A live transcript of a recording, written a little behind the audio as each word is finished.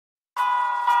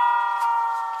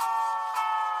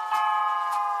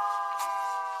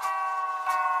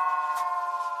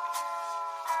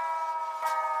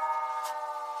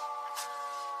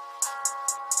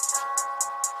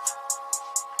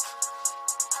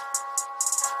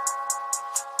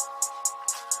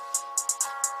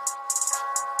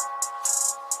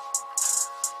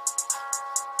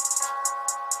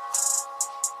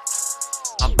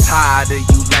lot of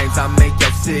you lames, I make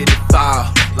your city fall.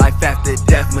 Life after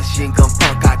death, machine gun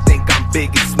punk, I think I'm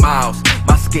Biggie Smalls.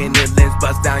 My skinny lens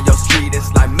bust down your street,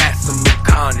 it's like maximum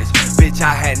carnage. Bitch,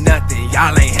 I had nothing,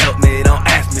 y'all ain't helped me, don't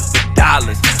ask me for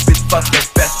dollars. Bitch, fuck the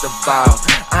festival,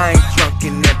 I ain't drunk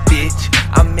in that bitch.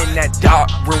 I'm in that dark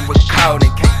room recording,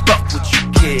 can't fuck with you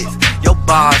kids. Your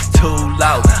bar's too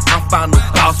low, I'm final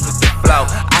boss with the flow.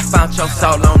 I found your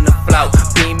soul on the floor,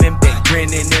 Beamon been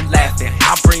grinning and laughing.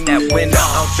 I'll bring that winner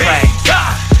on track.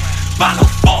 Final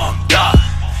form, yeah.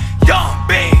 Young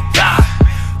big God,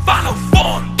 final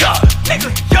form, yeah. Nigga,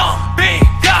 young big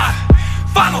God,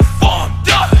 final form,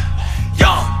 yeah.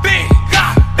 Young big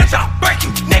God, bitch, I'll break you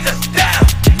niggas down.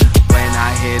 When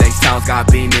I hear they songs, got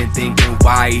Beamon thinking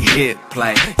why he hit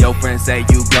play. Your friends say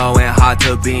you going hard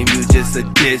to beam, you just a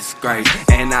disgrace.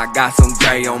 And I got some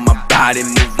gray on my body,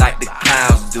 move like the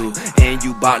clouds do. And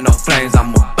you bought no flames,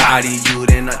 I'ma body you,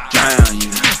 then I drown you.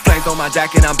 Flames on my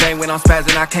jacket, I'm bang when I'm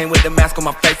spazzing. I came with the mask on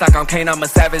my face like I'm Kane, I'm a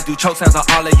savage. Do choke sounds on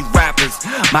all of you rappers.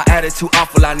 My attitude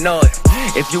awful, I know it.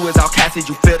 If you was outcasted,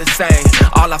 you feel the same.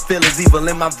 All I feel is evil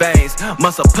in my veins.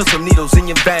 Must've put some needles in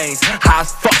your veins. High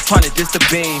as fuck, trying to diss the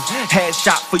beam.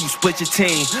 Headshot for you, split your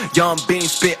team. Young beam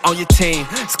spit on your team.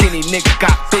 Skinny nigga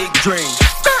got big dreams.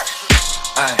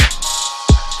 Ay.